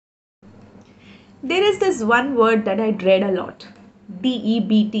There is this one word that I dread a lot,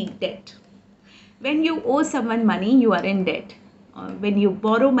 DEBT, debt. When you owe someone money, you are in debt. When you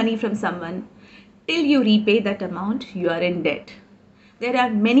borrow money from someone, till you repay that amount, you are in debt. There are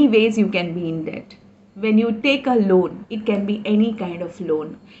many ways you can be in debt. When you take a loan, it can be any kind of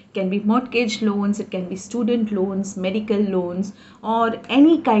loan. It can be mortgage loans, it can be student loans, medical loans, or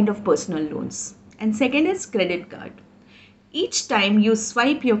any kind of personal loans. And second is credit card. Each time you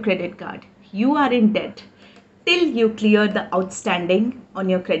swipe your credit card, you are in debt till you clear the outstanding on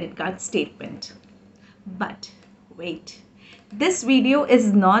your credit card statement. But wait, this video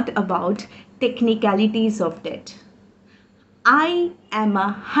is not about technicalities of debt. I am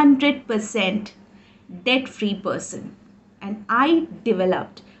 100% debt-free person, and I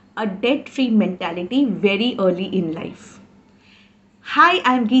developed a debt-free mentality very early in life. Hi,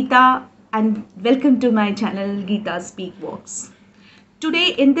 I'm Geeta and welcome to my channel Geeta Speak Walks. Today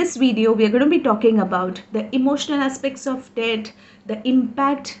in this video we are going to be talking about the emotional aspects of debt, the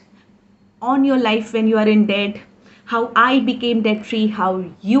impact on your life when you are in debt, how I became debt free, how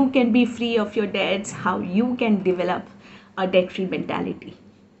you can be free of your debts, how you can develop a debt free mentality.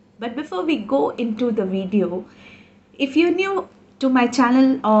 But before we go into the video, if you're new to my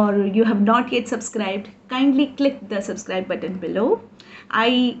channel or you have not yet subscribed, kindly click the subscribe button below.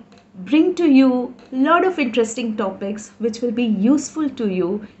 I bring to you a lot of interesting topics which will be useful to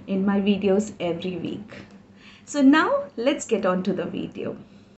you in my videos every week. So now let's get on to the video.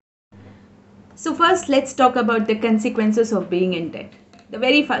 So first let's talk about the consequences of being in debt. The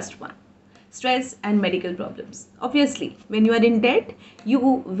very first one, stress and medical problems. Obviously, when you are in debt, you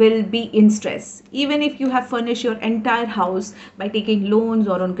will be in stress. Even if you have furnished your entire house by taking loans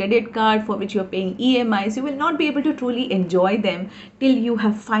or on credit card for which you are paying EMIs, you will not be able to truly enjoy them till you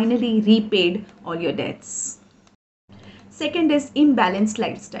have finally repaid all your debts. Second is imbalanced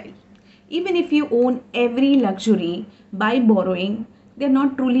lifestyle. Even if you own every luxury by borrowing, they're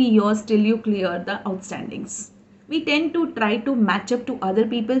not truly yours till you clear the outstandings. We tend to try to match up to other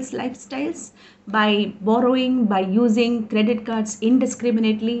people's lifestyles by borrowing, by using credit cards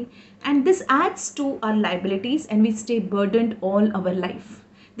indiscriminately, and this adds to our liabilities and we stay burdened all our life.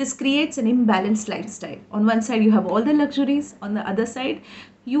 This creates an imbalanced lifestyle. On one side, you have all the luxuries. On the other side,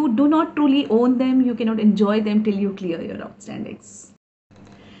 you do not truly own them. You cannot enjoy them till you clear your outstandings.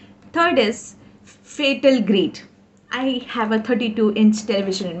 Third is fatal greed. I have a 32-inch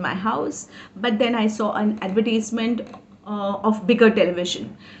television in my house, but then I saw an advertisement of bigger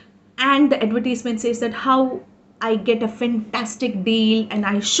television. And the advertisement says that how I get a fantastic deal and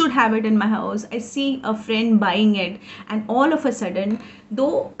I should have it in my house. I see a friend buying it, and all of a sudden,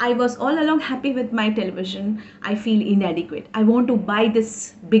 though I was all along happy with my television, I feel inadequate. I want to buy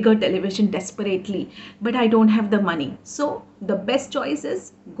this bigger television desperately, but I don't have the money. So the best choice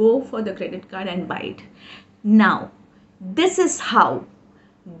is go for the credit card and buy it. Now, this is how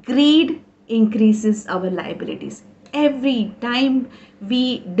greed increases our liabilities. Every time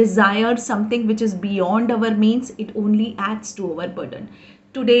we desire something which is beyond our means, it only adds to our burden.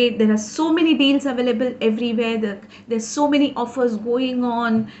 Today there are so many deals available everywhere. There's so many offers going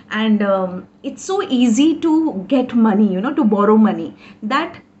on, and it's so easy to get money, to borrow money,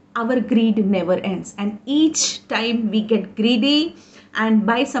 that our greed never ends. And each time we get greedy and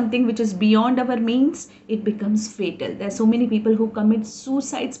buy something which is beyond our means, it becomes fatal. There are so many people who commit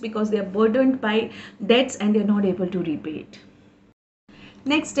suicides because they are burdened by debts and they're not able to repay it.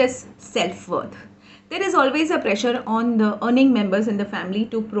 Next is self-worth. There is always a pressure on the earning members in the family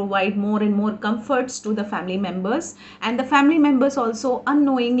to provide more and more comforts to the family members, and the family members also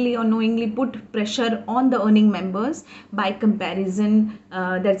unknowingly or knowingly put pressure on the earning members by comparison,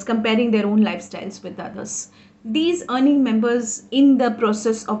 that's comparing their own lifestyles with others. These earning members, in the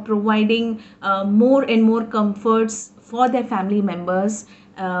process of providing more and more comforts for their family members,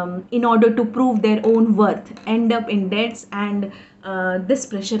 in order to prove their own worth, end up in debts, and this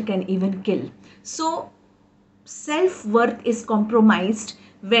pressure can even kill. So self-worth is compromised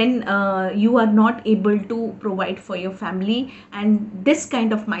when you are not able to provide for your family, and this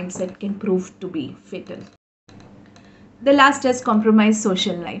kind of mindset can prove to be fatal. The last is compromised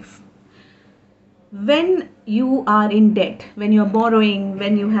social life. When you are in debt, when you are borrowing,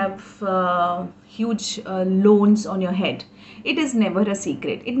 when you have huge loans on your head, it is never a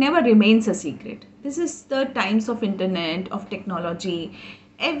secret. It never remains a secret. This is the times of internet, of technology.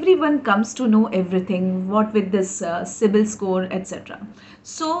 Everyone comes to know everything, what with this CIBIL score, etc.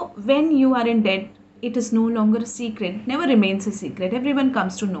 So when you are in debt, it is no longer a secret, never remains a secret. Everyone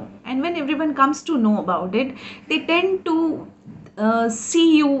comes to know. And when everyone comes to know about it, they tend to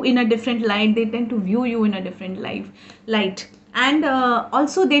see you in a different light. They tend to view you in a different light. And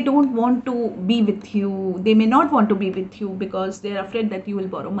also they don't want to be with you, they may not want to be with you because they're afraid that you will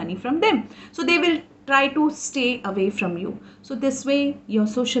borrow money from them, so they will try to stay away from you. So this way your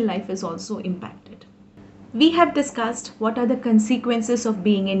social life is also impacted. We have discussed what are the consequences of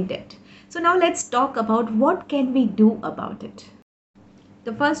being in debt. So now let's talk about what can we do about it.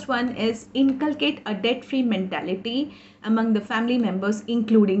 The first one is inculcate a debt-free mentality among the family members,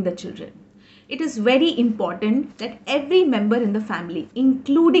 including the children. It is very important that every member in the family,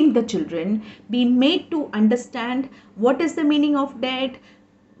 including the children, be made to understand what is the meaning of debt,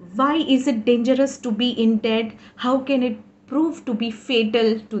 why is it dangerous to be in debt, how can it prove to be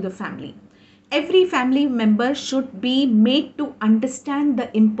fatal to the family. Every family member should be made to understand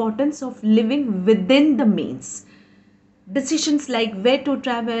the importance of living within the means. Decisions like where to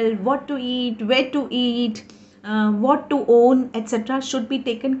travel, what to eat, where to eat, what to own, etc., should be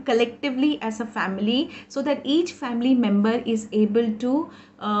taken collectively as a family, so that each family member is able to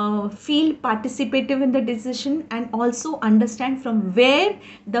feel participative in the decision and also understand from where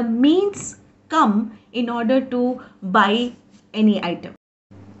the means come in order to buy any item.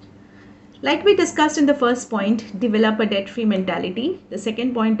 Like we discussed in the first point, develop a debt free mentality. The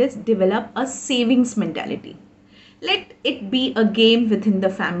second point is develop a savings mentality. Let it be a game within the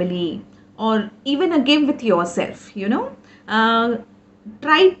family or even a game with yourself,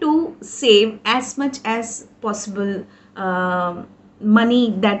 try to save as much as possible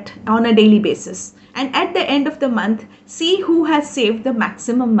money that on a daily basis, and at the end of the month see who has saved the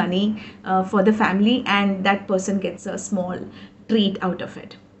maximum money for the family, and that person gets a small treat out of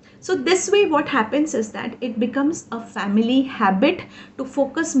it. So this way what happens is that it becomes a family habit to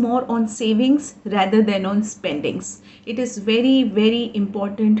focus more on savings rather than on spendings. It is very, very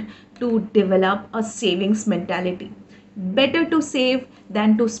important to develop a savings mentality. Better to save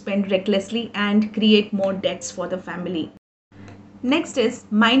than to spend recklessly and create more debts for the family. Next is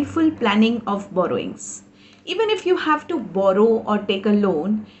mindful planning of borrowings. Even if you have to borrow or take a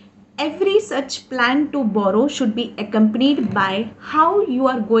loan, every such plan to borrow should be accompanied by how you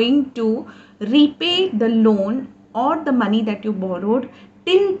are going to repay the loan or the money that you borrowed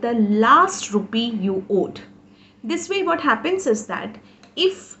till the last rupee you owed. This way what happens is that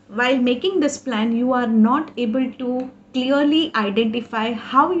if while making this plan you are not able to clearly identify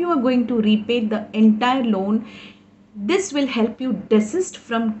how you are going to repay the entire loan, this will help you desist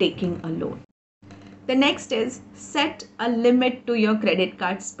from taking a loan. The next is set a limit to your credit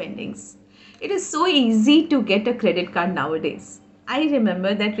card spendings. It is so easy to get a credit card nowadays. I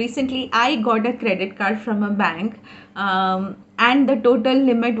remember that recently I got a credit card from a bank, and the total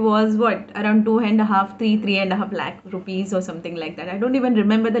limit was around 3.5 lakh rupees or something like that. I don't even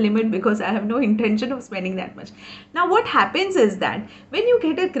remember the limit because I have no intention of spending that much. Now what happens is that when you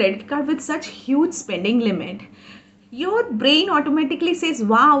get a credit card with such huge spending limit, your brain automatically says,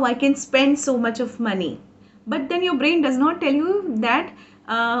 wow, I can spend so much of money. But then your brain does not tell you that,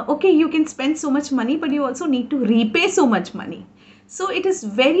 okay, you can spend so much money, but you also need to repay so much money. So it is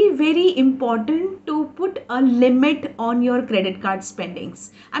very, very important to put a limit on your credit card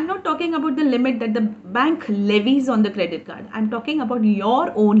spendings. I'm not talking about the limit that the bank levies on the credit card. I'm talking about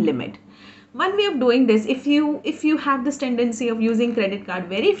your own limit. One way of doing this, if you have this tendency of using credit card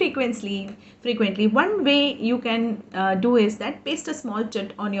very frequently, one way you can do is that paste a small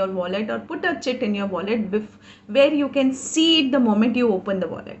chit on your wallet or put a chit in your wallet where you can see it the moment you open the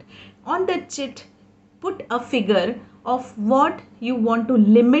wallet. On that chit, put a figure of what you want to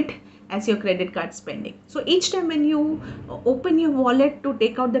limit as your credit card spending. So each time when you open your wallet to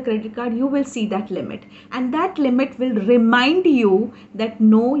take out the credit card, you will see that limit, and that limit will remind you that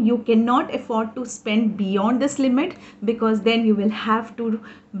no, you cannot afford to spend beyond this limit, because then you will have to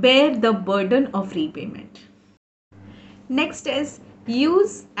bear the burden of repayment. Next is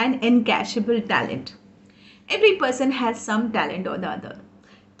use an encashable talent. Every person has some talent or the other.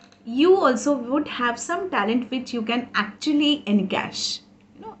 You also would have some talent which you can actually encash.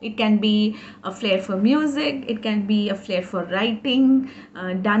 It can be a flair for music, it can be a flair for writing,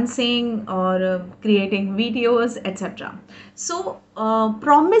 dancing, or creating videos, etc. So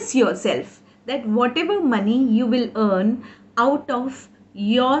promise yourself that whatever money you will earn out of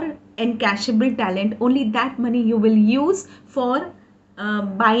your encashable talent, only that money you will use for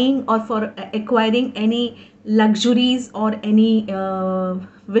buying or for acquiring any luxuries or any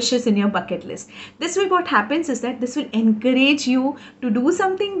wishes in your bucket list. This way what happens is that this will encourage you to do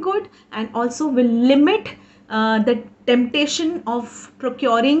something good, and also will limit the temptation of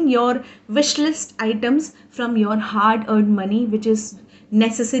procuring your wish list items from your hard earned money, which is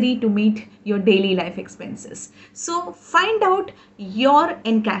necessary to meet your daily life expenses. So find out your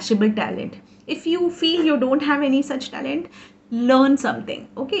encashable talent. If you feel you don't have any such talent, learn something.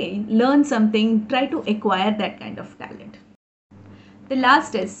 Okay, learn something, try to acquire that kind of talent. The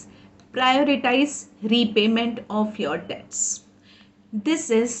last is prioritize repayment of your debts. This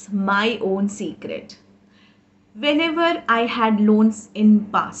is my own secret. Whenever I had loans in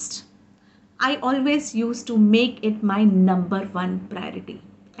past, I always used to make it my number one priority.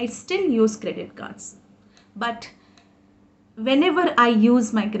 I still use credit cards, but whenever I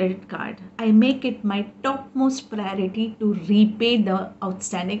use my credit card, I make it my topmost priority to repay the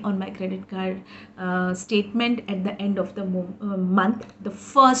outstanding on my credit card statement at the end of the month, the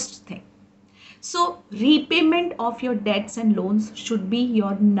first thing. So, repayment of your debts and loans should be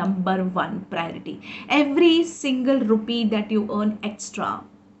your number one priority. Every single rupee that you earn extra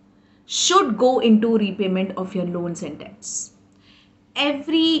should go into repayment of your loans and debts.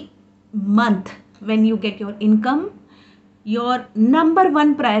 Every month, when you get your income, your number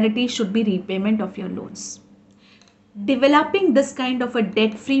one priority should be repayment of your loans. Developing this kind of a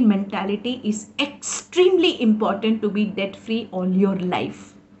debt free mentality is extremely important to be debt free all your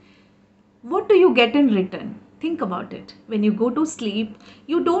life. What do you get in return? Think about it. When you go to sleep,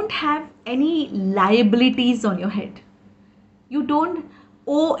 you don't have any liabilities on your head. You don't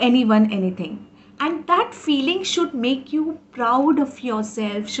owe anyone anything. And that feeling should make you proud of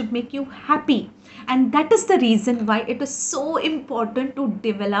yourself, should make you happy. And that is the reason why it is so important to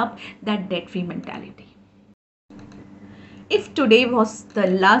develop that debt free mentality. If today was the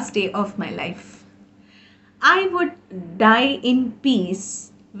last day of my life, I would die in peace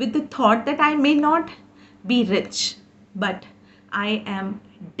with the thought that I may not be rich, but I am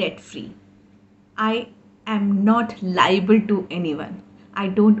debt free. I am not liable to anyone. I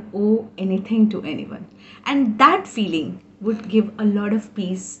don't owe anything to anyone. And that feeling would give a lot of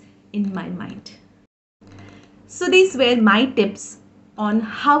peace in my mind. So, these were my tips on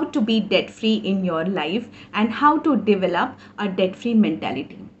how to be debt free in your life and how to develop a debt free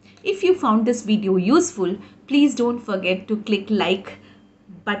mentality. If you found this video useful, please don't forget to click like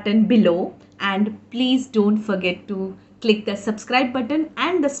button below, and please don't forget to click the subscribe button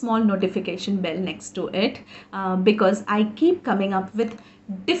and the small notification bell next to it, because I keep coming up with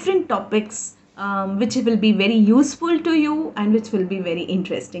different topics which will be very useful to you and which will be very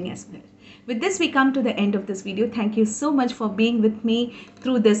interesting as well. With this, we come to the end of this video. Thank you so much for being with me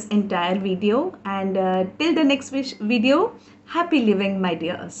through this entire video, and till the next video, happy living, my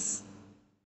dears.